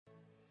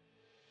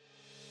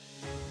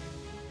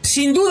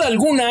Sin duda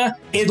alguna,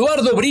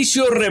 Eduardo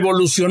Brizio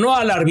revolucionó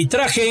al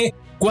arbitraje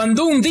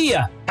cuando un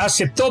día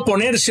aceptó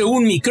ponerse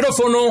un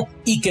micrófono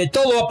y que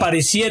todo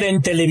apareciera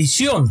en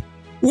televisión.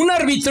 Un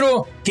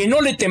árbitro que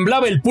no le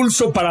temblaba el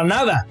pulso para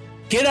nada,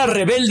 que era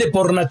rebelde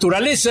por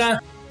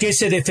naturaleza, que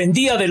se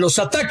defendía de los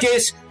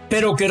ataques,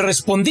 pero que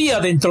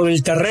respondía dentro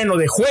del terreno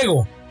de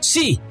juego.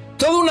 Sí,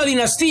 toda una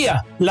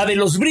dinastía, la de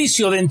los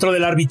Brizio dentro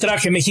del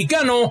arbitraje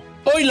mexicano.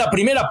 Hoy la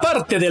primera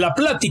parte de la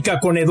plática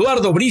con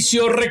Eduardo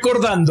Brizio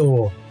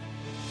recordando.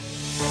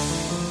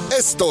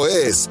 Esto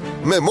es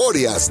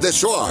Memorias de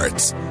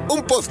Schwartz,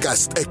 un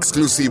podcast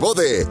exclusivo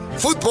de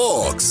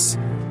Footbox.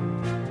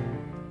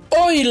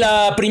 Hoy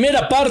la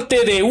primera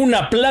parte de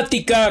una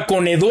plática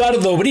con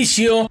Eduardo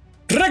Brizio,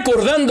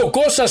 recordando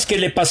cosas que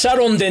le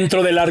pasaron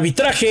dentro del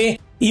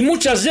arbitraje y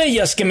muchas de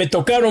ellas que me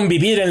tocaron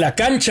vivir en la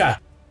cancha.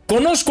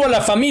 Conozco a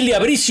la familia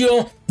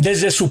Brizio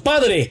desde su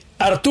padre,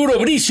 Arturo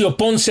Brizio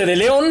Ponce de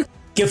León,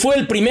 que fue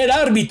el primer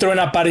árbitro en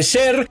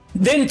aparecer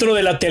dentro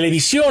de la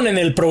televisión en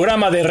el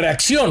programa de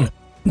reacción.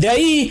 De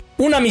ahí,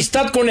 una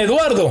amistad con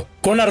Eduardo,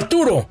 con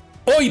Arturo,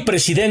 hoy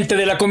presidente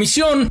de la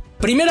comisión.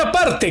 Primera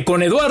parte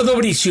con Eduardo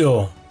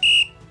Brizio.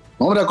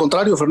 Hombre, al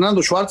contrario,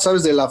 Fernando Schwartz,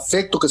 sabes del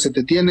afecto que se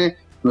te tiene.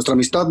 Nuestra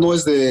amistad no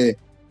es de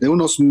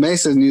unos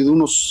meses ni de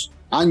unos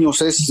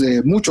años, es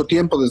de mucho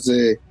tiempo,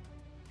 desde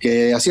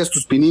que hacías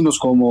tus pininos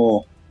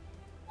como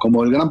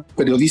el gran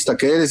periodista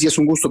que eres, y es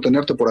un gusto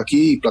tenerte por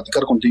aquí y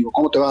platicar contigo.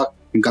 ¿Cómo te va?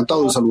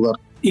 Encantado de saludar.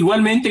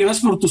 Igualmente,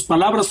 gracias por tus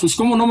palabras. Pues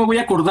cómo no me voy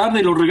a acordar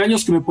de los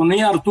regaños que me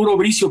ponía Arturo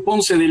Brizio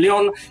Ponce de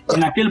León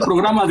en aquel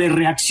programa de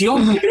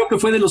reacción, que creo que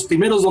fue de los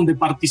primeros donde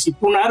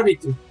participó un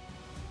árbitro.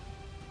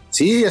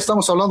 Sí,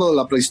 estamos hablando de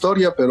la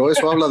prehistoria, pero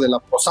eso habla de la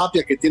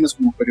prosapia que tienes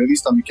como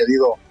periodista, mi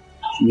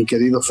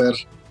querido Fer.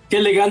 Qué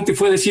elegante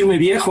fue decirme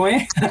viejo,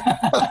 ¿eh?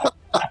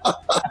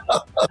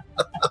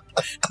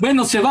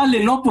 Bueno, se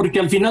vale, ¿no? Porque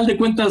al final de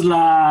cuentas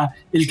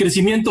el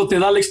crecimiento te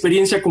da la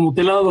experiencia como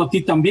te la ha dado a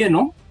ti también,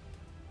 ¿no?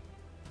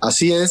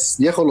 Así es,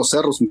 viejo los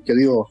cerros, mi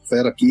querido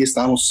Fer, aquí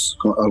estamos,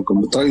 al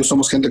contrario,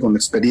 somos gente con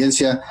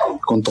experiencia,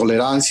 con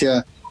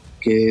tolerancia,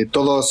 que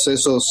todos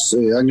esos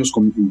años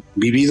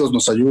vividos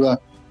nos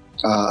ayuda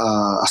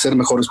a ser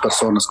mejores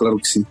personas, claro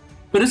que sí.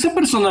 Pero esa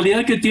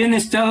personalidad que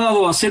tienes te ha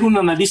dado a ser un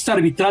analista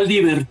arbitral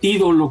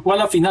divertido, lo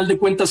cual a final de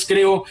cuentas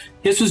creo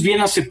que eso es bien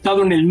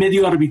aceptado en el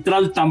medio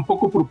arbitral,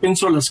 tampoco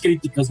propenso a las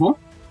críticas, ¿no?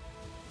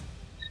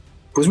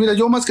 Pues mira,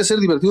 yo más que ser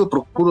divertido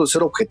procuro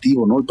ser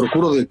objetivo, ¿no? Y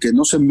procuro de que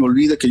no se me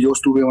olvide que yo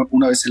estuve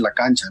una vez en la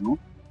cancha, ¿no?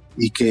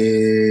 Y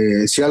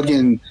que si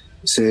alguien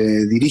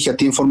se dirige a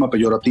ti en forma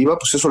peyorativa,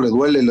 pues eso le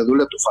duele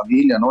a tu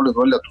familia, ¿no? Le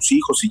duele a tus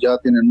hijos si ya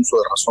tienen uso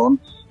de razón,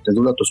 le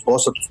duele a tu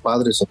esposa, a tus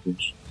padres, a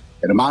tus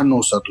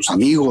hermanos, a tus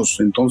amigos.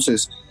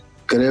 Entonces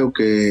creo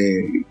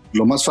que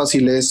lo más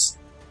fácil es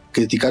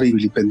criticar y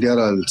vilipendiar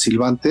al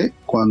silbante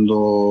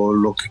cuando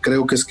lo que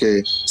creo que es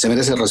que se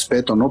merece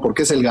respeto, ¿no?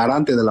 Porque es el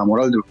garante de la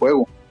moral del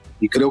juego.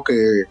 Y creo que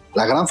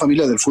la gran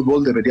familia del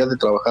fútbol debería de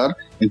trabajar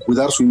en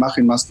cuidar su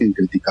imagen más que en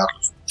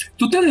criticarlos.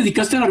 ¿Tú te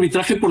dedicaste al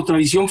arbitraje por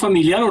tradición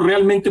familiar o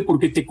realmente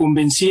porque te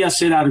convencía a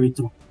ser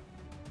árbitro?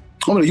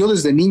 Hombre, yo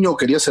desde niño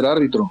quería ser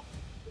árbitro,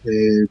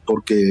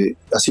 porque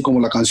así como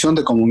la canción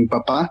de Como mi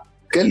papá,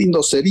 qué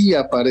lindo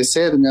sería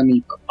parecerme a mi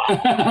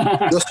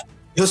papá.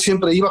 Yo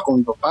siempre iba con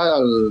mi papá,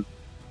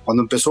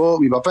 cuando empezó,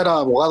 mi papá era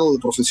abogado de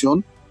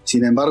profesión.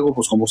 Sin embargo,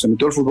 pues como se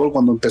metió al fútbol,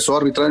 cuando empezó a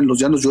arbitrar en los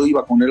llanos, yo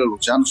iba con él a los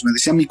llanos. Me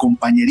decía mi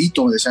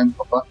compañerito, me decía mi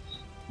papá.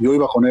 Yo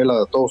iba con él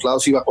a todos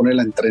lados, iba con él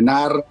a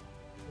entrenar.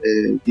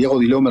 Diego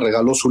Dileo me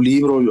regaló su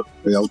libro,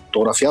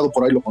 autografiado,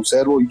 por ahí lo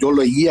conservo. Y yo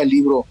leía el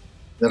libro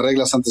de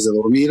reglas antes de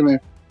dormirme.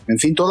 En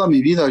fin, toda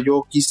mi vida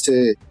yo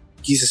quise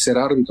ser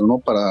árbitro, ¿no?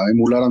 Para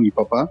emular a mi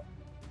papá.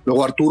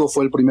 Luego Arturo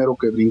fue el primero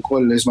que brincó,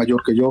 él es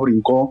mayor que yo,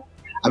 brincó.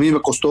 A mí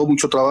me costó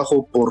mucho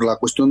trabajo por la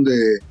cuestión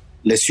de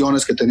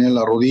lesiones que tenía en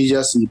las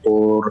rodillas y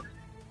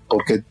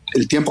porque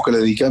el tiempo que le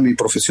dediqué a mi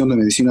profesión de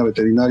medicina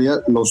veterinaria,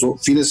 los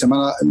fines de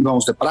semana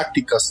íbamos de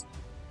prácticas,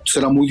 entonces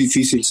era muy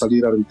difícil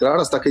salir a arbitrar,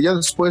 hasta que ya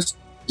después,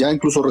 ya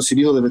incluso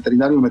recibido de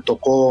veterinario, me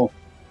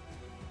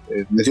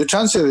dio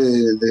chance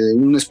de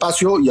un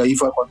espacio, y ahí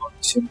fue cuando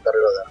inicié mi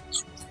carrera de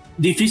árbitro.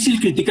 ¿Difícil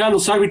criticar a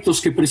los árbitros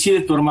que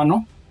preside tu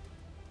hermano?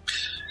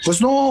 Pues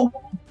no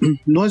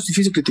es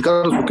difícil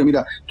criticarlos, porque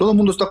mira, todo el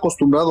mundo está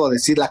acostumbrado a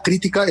decir la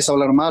crítica es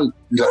hablar mal,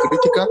 y la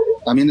crítica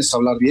también es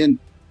hablar bien.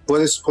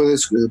 Puedes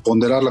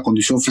ponderar la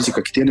condición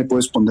física que tiene,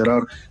 puedes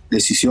ponderar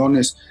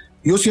decisiones.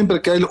 Yo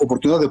siempre que hay la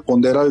oportunidad de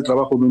ponderar el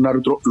trabajo de un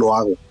árbitro, lo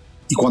hago.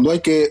 Y cuando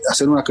hay que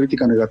hacer una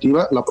crítica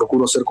negativa, la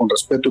procuro hacer con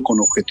respeto y con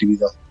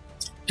objetividad.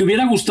 ¿Te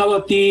hubiera gustado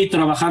a ti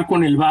trabajar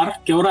con el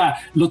VAR? Que ahora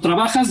lo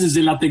trabajas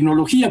desde la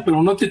tecnología,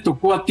 pero no te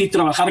tocó a ti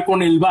trabajar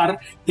con el VAR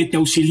que te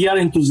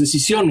auxiliara en tus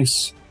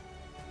decisiones.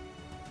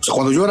 O sea,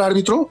 cuando yo era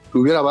árbitro, ¿que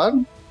hubiera VAR?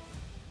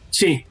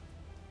 Sí.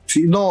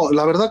 Sí, no,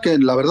 la verdad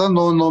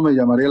no me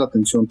llamaría la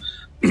atención.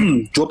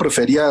 Yo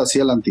prefería así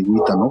a la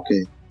antigüita, ¿no?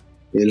 Que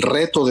el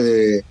reto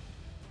de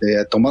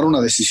tomar una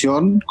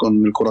decisión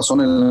con el corazón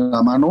en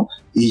la mano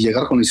y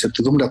llegar con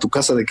incertidumbre a tu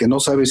casa de que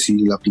no sabes si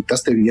la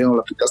pitaste bien o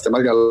la pitaste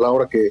mal, y a la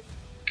hora que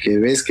que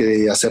ves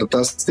que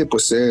acertaste,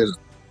 pues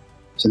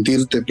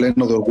sentirte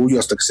pleno de orgullo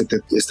hasta que se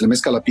te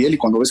estremezca la piel, y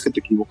cuando ves que te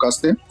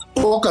equivocaste,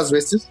 pocas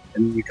veces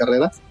en mi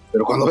carrera,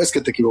 pero cuando ves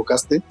que te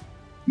equivocaste,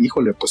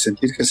 híjole, pues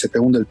sentir que se te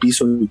hunde el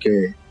piso y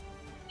que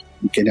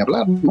ni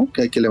hablar, ¿no?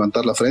 Que hay que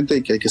levantar la frente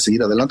y que hay que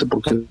seguir adelante,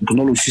 porque pues,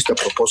 no lo hiciste a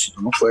propósito,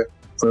 ¿no?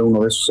 Fue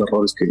uno de esos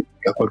errores que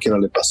a cualquiera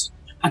le pasa.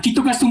 Aquí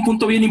tocaste un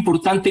punto bien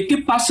importante. ¿Qué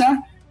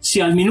pasa si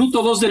al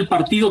minuto 2 del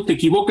partido te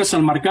equivocas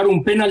al marcar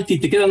un penalti y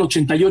te quedan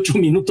 88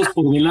 minutos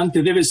por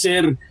delante? Debe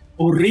ser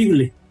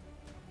horrible.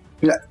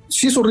 Mira,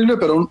 sí es horrible,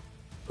 pero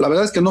la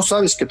verdad es que no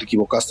sabes que te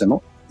equivocaste,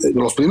 ¿no?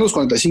 Los primeros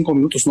 45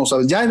 minutos no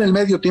sabes. Ya en el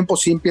medio tiempo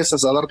sí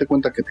empiezas a darte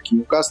cuenta que te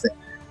equivocaste,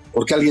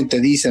 porque alguien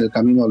te dice en el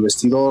camino al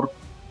vestidor,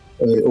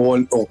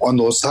 o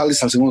cuando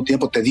sales al segundo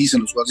tiempo te dicen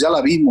los jugadores, ya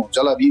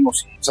la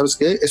vimos, ¿sabes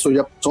qué? Eso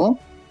ya pasó,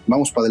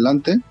 vamos para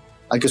adelante,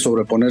 hay que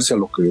sobreponerse a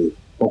lo que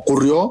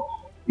ocurrió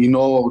y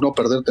no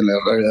perderte en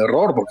el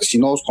error, porque si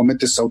no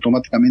cometes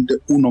automáticamente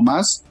uno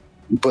más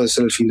y puede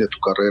ser el fin de tu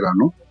carrera,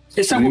 ¿no?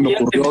 Es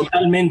agobiante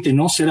totalmente,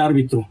 ¿no? Ser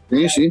árbitro.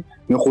 Sí,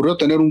 me ocurrió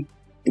tener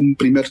un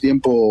primer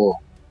tiempo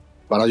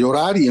para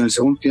llorar y en el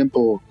segundo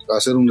tiempo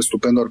hacer un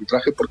estupendo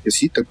arbitraje, porque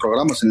sí, te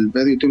programas en el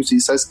medio tiempo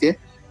y ¿sabes qué?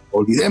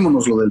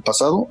 Olvidémonos lo del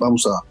pasado,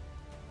 vamos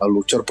a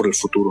luchar por el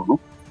futuro, ¿no?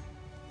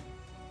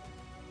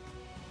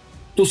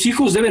 Tus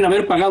hijos deben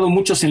haber pagado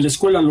muchas en la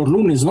escuela los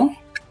lunes, ¿no?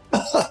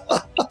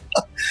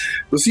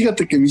 Pues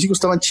fíjate que mis hijos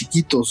estaban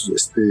chiquitos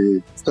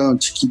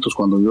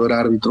cuando yo era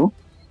árbitro,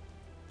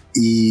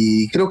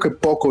 y creo que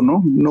poco,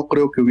 ¿no? No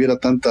creo que hubiera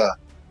tanta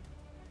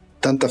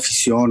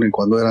afición en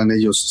cuando eran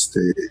ellos,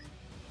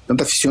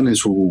 tanta afición en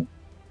su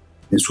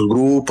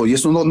grupo, y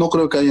eso no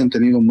creo que hayan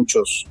tenido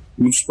muchos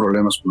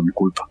problemas por mi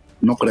culpa.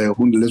 No creo.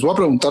 Les voy a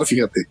preguntar,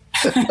 fíjate.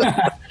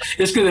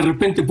 Es que de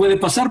repente puede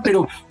pasar,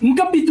 pero un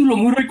capítulo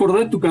muy recordado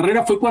de tu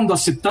carrera fue cuando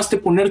aceptaste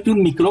ponerte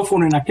un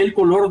micrófono en aquel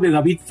color de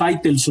David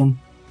Faitelson.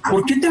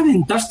 ¿Por qué te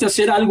aventaste a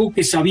hacer algo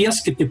que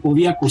sabías que te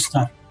podía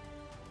costar?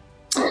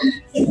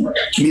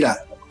 Mira,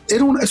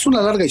 es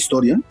una larga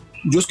historia.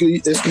 Yo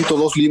he escrito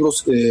 2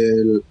 libros,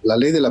 La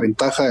ley de la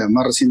ventaja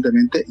más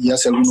recientemente, y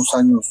hace algunos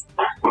años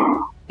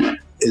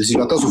el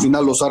silbatazo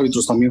final, los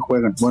árbitros también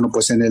juegan. Bueno,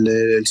 pues en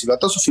el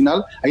silbatazo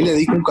final, ahí le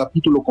dedico un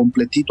capítulo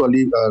completito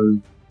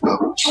al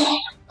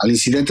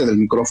incidente del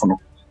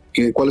micrófono,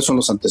 cuáles son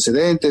los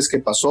antecedentes, qué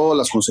pasó,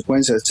 las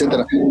consecuencias,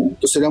 etcétera.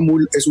 Entonces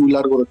es muy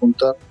largo de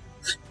contar.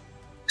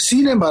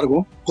 Sin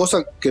embargo,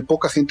 cosa que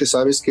poca gente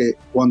sabe es que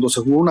cuando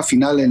se jugó una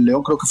final en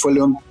León, creo que fue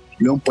León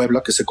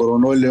Puebla, que se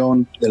coronó el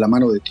León de la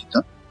mano de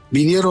Tita,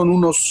 vinieron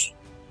unos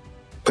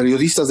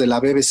periodistas de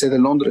la BBC de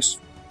Londres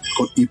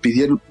y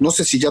pidieron, no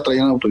sé si ya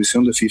traían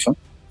autorización de FIFA,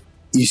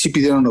 y sí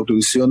pidieron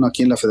autorización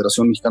aquí en la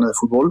Federación Mexicana de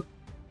Fútbol,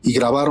 y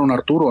grabaron a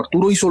Arturo.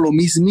 Arturo hizo lo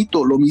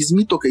mismito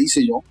que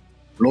hice yo,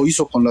 lo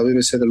hizo con la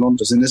BBC de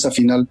Londres en esa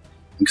final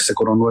en que se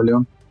coronó el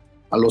León.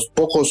 A los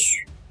pocos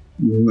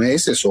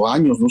meses o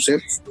años, no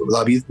sé,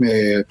 David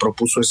me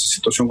propuso esa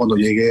situación cuando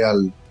llegué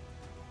al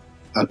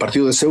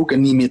partido de CEU, que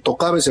ni me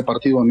tocaba ese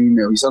partido a mí,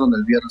 me avisaron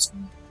el viernes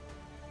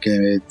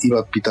que iba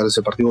a pitar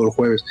ese partido el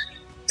jueves.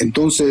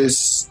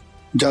 Entonces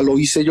ya lo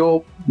hice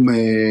yo,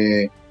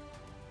 le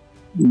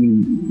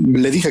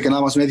dije que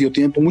nada más medio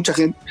tiempo. Mucha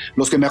gente,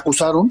 los que me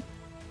acusaron,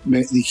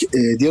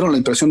 dieron la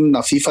impresión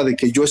a FIFA de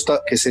que yo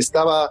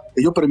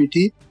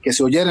permití que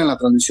se oyera en la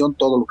transmisión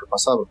todo lo que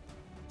pasaba,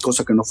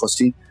 cosa que no fue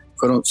así.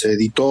 Se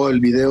editó el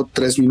video,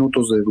 3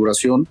 minutos de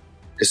duración,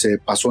 que se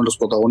pasó en los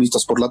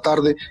protagonistas por la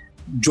tarde.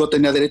 Yo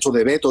tenía derecho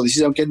de veto,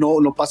 decían que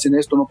no pasen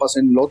esto, no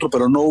pasen lo otro,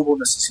 pero no hubo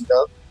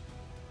necesidad.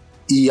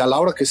 Y a la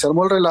hora que se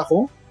armó el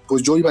relajo,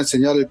 pues yo iba a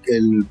enseñar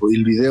el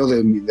video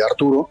de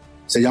Arturo.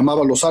 Se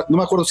llamaba no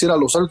me acuerdo si era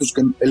Los Árbitros,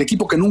 el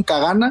equipo que nunca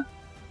gana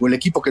o el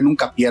equipo que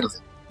nunca pierde.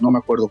 No me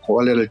acuerdo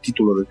cuál era el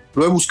título.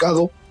 Lo he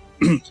buscado.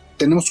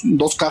 Tenemos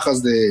 2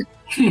 cajas de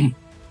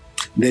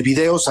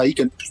videos ahí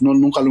que pues,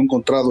 nunca lo he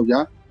encontrado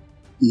ya,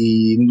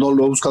 y no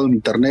lo he buscado en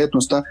internet, no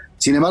está.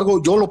 Sin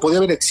embargo, yo lo podía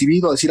haber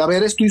exhibido, a decir, a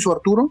ver, esto hizo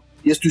Arturo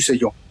y esto hice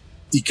yo.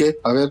 ¿Y qué?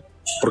 A ver,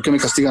 ¿por qué me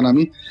castigan a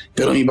mí?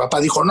 Pero mi papá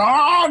dijo, no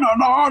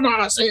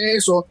hagas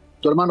eso.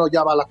 Tu hermano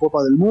ya va a la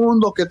Copa del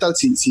Mundo, ¿qué tal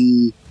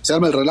si se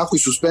arma el relajo y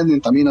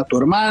suspenden también a tu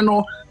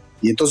hermano?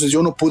 Y entonces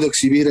yo no pude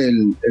exhibir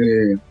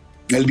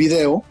el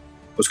video,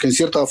 pues que en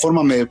cierta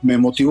forma me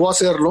motivó a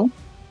hacerlo,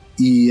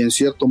 y en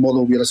cierto modo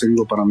hubiera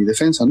servido para mi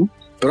defensa, ¿no?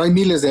 Pero hay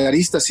miles de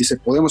aristas y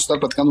podemos estar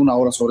platicando 1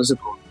 hora sobre ese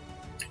problema.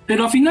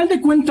 Pero a final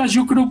de cuentas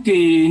yo creo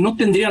que no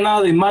tendría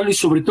nada de malo, y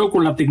sobre todo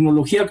con la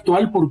tecnología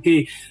actual,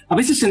 porque a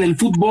veces en el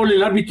fútbol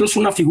el árbitro es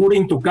una figura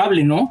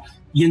intocable, ¿no?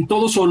 Y en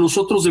todos los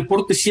otros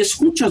deportes sí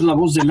escuchas la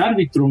voz del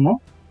árbitro, ¿no?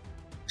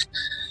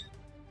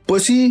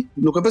 Pues sí,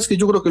 lo que pasa es que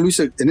yo creo que lo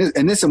hice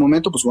en ese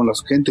momento pues con la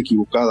gente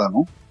equivocada,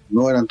 ¿no?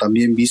 No eran tan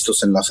bien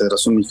vistos en la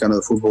Federación Mexicana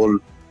de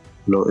Fútbol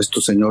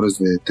estos señores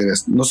de TV,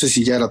 no sé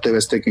si ya era TV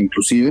Azteca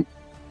inclusive,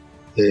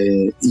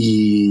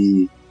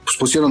 y pues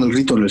pusieron el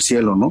grito en el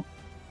cielo, ¿no?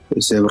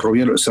 Se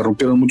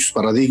rompieron muchos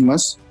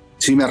paradigmas.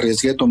 Sí me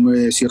arriesgué,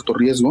 tomé cierto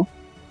riesgo,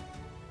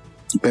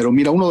 pero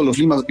mira, uno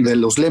de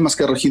los lemas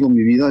que ha regido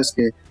mi vida es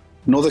que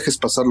no dejes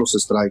pasar los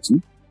strikes,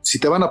 ¿no? si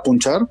te van a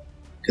ponchar,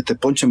 que te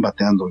ponchen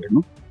bateándole,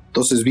 ¿no?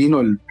 Entonces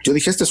yo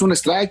dije, este es un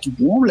strike, y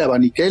boom, le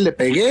abaniqué, le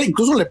pegué,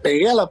 incluso le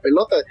pegué a la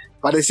pelota,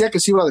 parecía que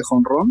se iba de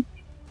jonrón,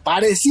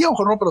 parecía un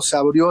jonrón, pero se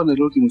abrió en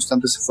el último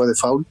instante, se fue de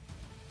foul.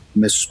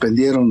 Me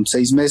suspendieron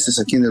 6 meses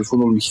aquí en el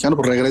fútbol mexicano,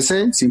 pues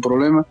regresé sin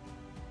problema,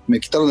 me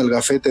quitaron el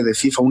gafete de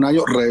FIFA 1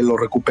 año, lo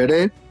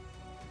recuperé,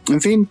 en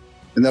fin,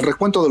 en el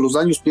recuento de los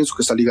daños pienso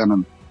que salí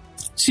ganando.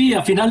 Sí,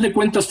 a final de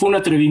cuentas fue un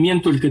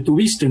atrevimiento el que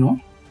tuviste, ¿no?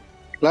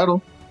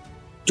 Claro,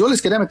 yo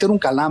les quería meter un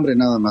calambre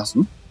nada más,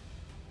 ¿no?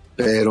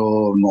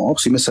 Pero no,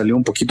 sí me salió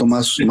un poquito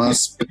más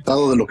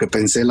pesado de lo que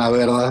pensé, la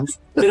verdad.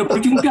 ¿Pero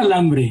por qué un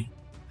calambre?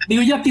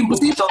 Digo, ya tiempo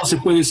pasado se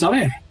puede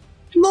saber.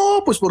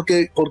 No, pues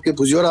porque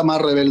pues yo era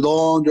más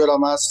rebeldón, yo era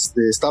más,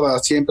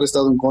 siempre he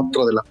estado en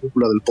contra de la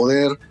cúpula del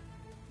poder,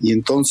 y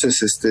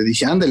entonces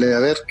dije, ándele, a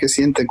ver qué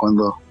sienten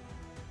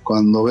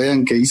cuando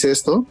vean que hice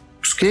esto.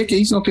 Pues ¿qué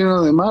hice? No tiene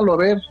nada de malo, a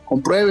ver,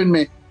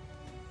 compruébenme.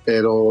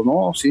 Pero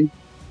no, sí.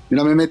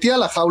 Mira, me metí a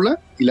la jaula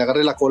y le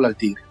agarré la cola al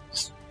tigre.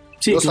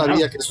 Sí, yo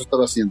sabía que eso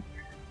estaba haciendo.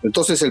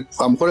 Entonces,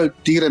 a lo mejor el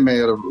tigre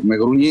me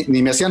gruñía,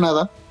 ni me hacía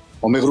nada,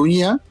 o me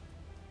gruñía,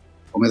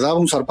 o me daba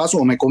un zarpazo,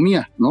 o me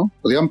comía, ¿no?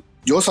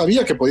 Yo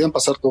sabía que podían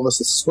pasar todas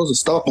esas cosas.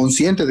 Estaba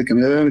consciente de que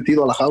me había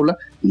metido a la jaula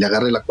y le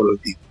agarré la cola al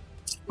tigre.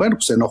 Bueno,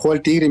 pues se enojó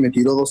el tigre y me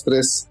tiró 2,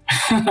 3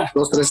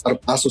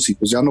 zarpazos y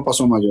pues ya no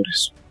pasó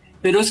mayores.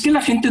 Pero es que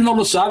la gente no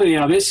lo sabe.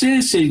 A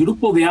veces el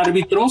grupo de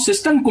árbitros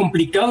es tan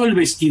complicado el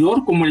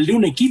vestidor como el de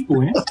un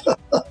equipo, ¿eh?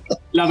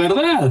 La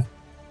verdad.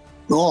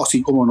 No,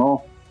 sí, cómo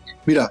no.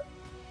 Mira,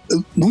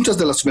 muchas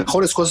de las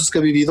mejores cosas que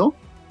he vivido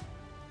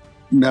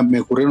me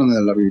ocurrieron en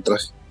el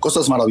arbitraje.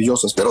 Cosas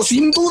maravillosas, pero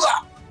sin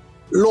duda,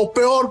 lo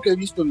peor que he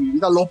visto en mi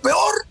vida, lo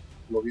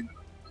vi en el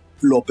arbitraje.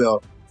 Lo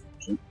peor.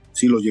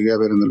 Sí, lo llegué a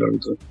ver en el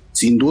arbitraje.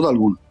 Sin duda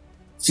alguna.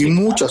 Y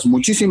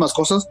muchísimas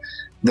cosas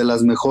de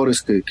las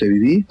mejores que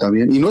viví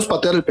también. Y no es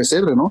patear el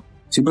pesebre, ¿no?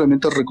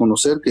 Simplemente es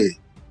reconocer que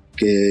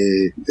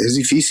es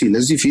difícil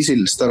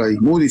estar ahí,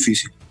 muy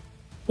difícil.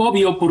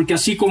 Obvio, porque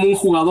así como un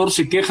jugador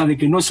se queja de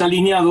que no es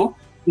alineado,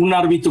 un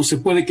árbitro se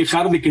puede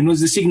quejar de que no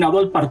es designado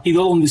al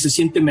partido donde se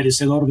siente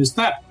merecedor de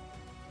estar.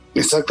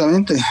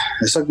 Exactamente.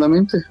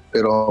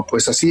 Pero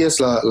pues así es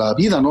la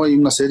vida, ¿no? Hay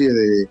una serie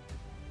de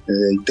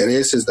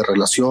intereses, de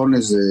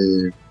relaciones,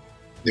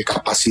 de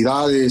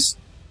capacidades,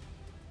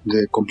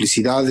 de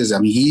complicidades, de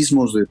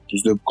amiguismos,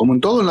 como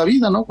en todo en la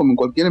vida, ¿no? Como en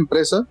cualquier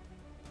empresa,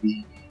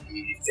 y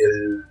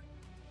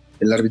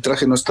el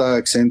arbitraje no está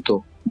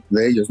exento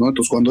de ellos, ¿no?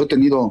 Entonces, cuando he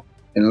tenido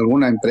en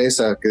alguna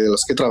empresa de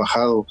las que he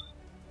trabajado,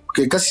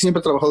 que casi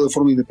siempre he trabajado de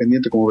forma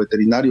independiente como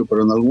veterinario,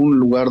 pero en algún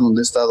lugar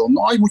donde he estado,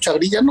 no hay mucha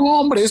grilla,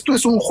 no, hombre, esto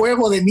es un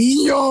juego de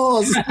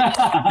niños.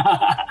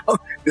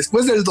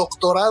 Después del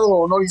doctorado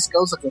honoris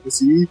causa que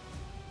recibí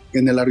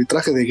en el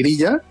arbitraje de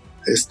grilla,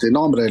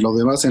 no, hombre, lo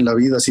demás en la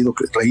vida ha sido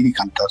reír y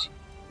cantar.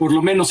 Por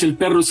lo menos el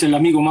perro es el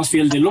amigo más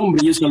fiel del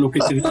hombre y es a lo que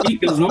te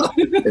dedicas, ¿no?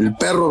 El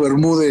perro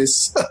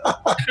Bermúdez.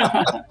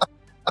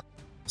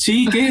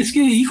 Sí, que es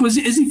que, hijo,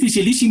 es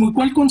dificilísimo. ¿Y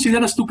cuál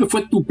consideras tú que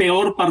fue tu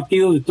peor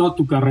partido de toda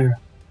tu carrera?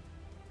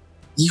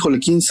 Híjole,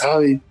 quién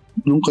sabe.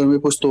 Nunca me he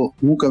puesto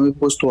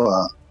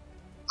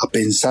a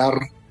pensar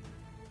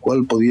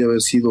cuál podía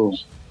haber sido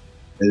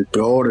el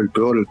peor.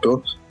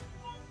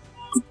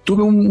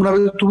 Tuve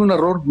un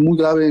error muy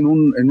grave en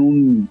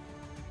un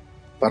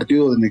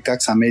partido de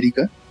Necaxa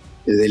América,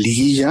 de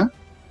liguilla,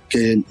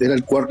 que era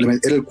el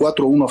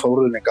 4-1 a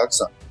favor de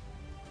Necaxa,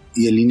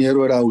 y el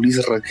liniero era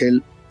Ulises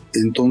Rangel.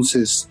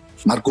 Entonces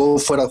marcó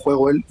fuera de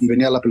juego él y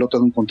venía la pelota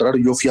de un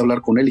contrario. Yo fui a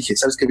hablar con él y dije,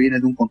 ¿sabes qué viene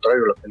de un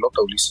contrario la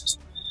pelota, Ulises?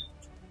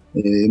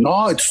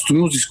 No,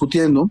 estuvimos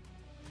discutiendo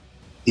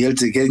y él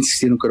seguía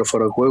insistiendo que era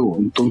fuera de juego.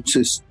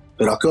 Entonces,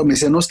 pero a qué hora me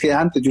decía, no, es que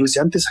antes. Yo le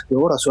decía, ¿antes a qué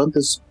horas? O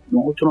antes,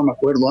 no, yo no me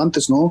acuerdo,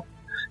 antes no. O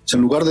sea,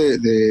 en lugar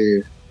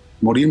de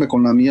morirme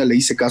con la mía, le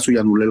hice caso y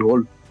anulé el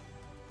gol.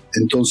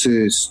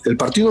 Entonces, el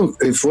partido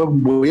fue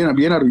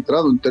bien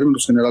arbitrado en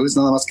términos generales,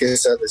 nada más que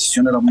esa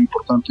decisión era muy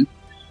importante,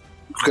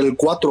 porque era el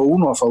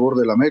 4-1 a favor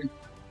del América,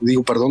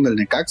 del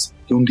Necaxa,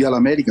 que hundía al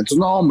América. Entonces,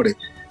 no, hombre,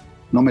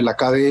 no me la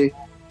acabé.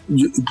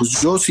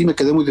 Yo sí me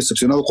quedé muy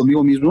decepcionado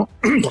conmigo mismo,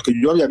 porque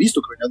yo había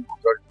visto que venía de un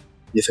contrario,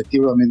 y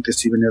efectivamente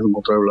sí venía de un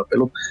contrario la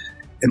pelota.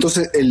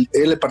 Entonces,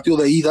 el partido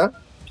de ida,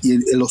 y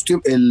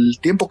el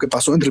tiempo que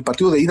pasó entre el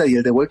partido de ida y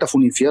el de vuelta fue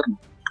un infierno,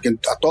 porque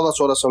a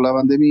todas horas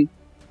hablaban de mí,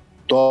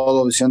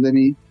 todo decían de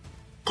mí,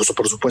 pues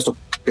por supuesto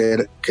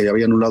que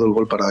había anulado el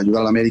gol para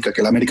ayudar a la América,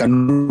 que la América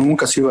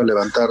nunca se iba a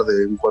levantar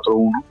de un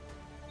 4-1.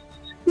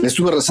 Le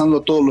estuve rezando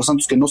a todos los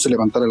santos que no se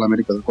levantara el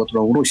América del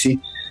 4-1, y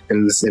sí,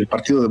 el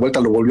partido de vuelta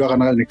lo volvió a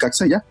ganar el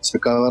Necaxa, ya se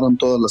acabaron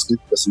todas las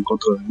críticas en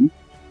contra de mí,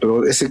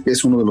 pero ese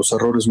es uno de los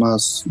errores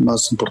más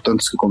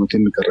importantes que cometí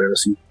en mi carrera,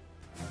 sí.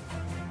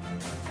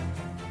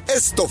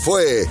 Esto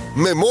fue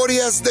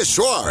Memorias de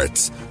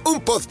Schwartz,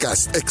 un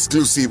podcast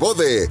exclusivo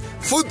de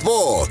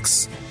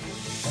Footbox.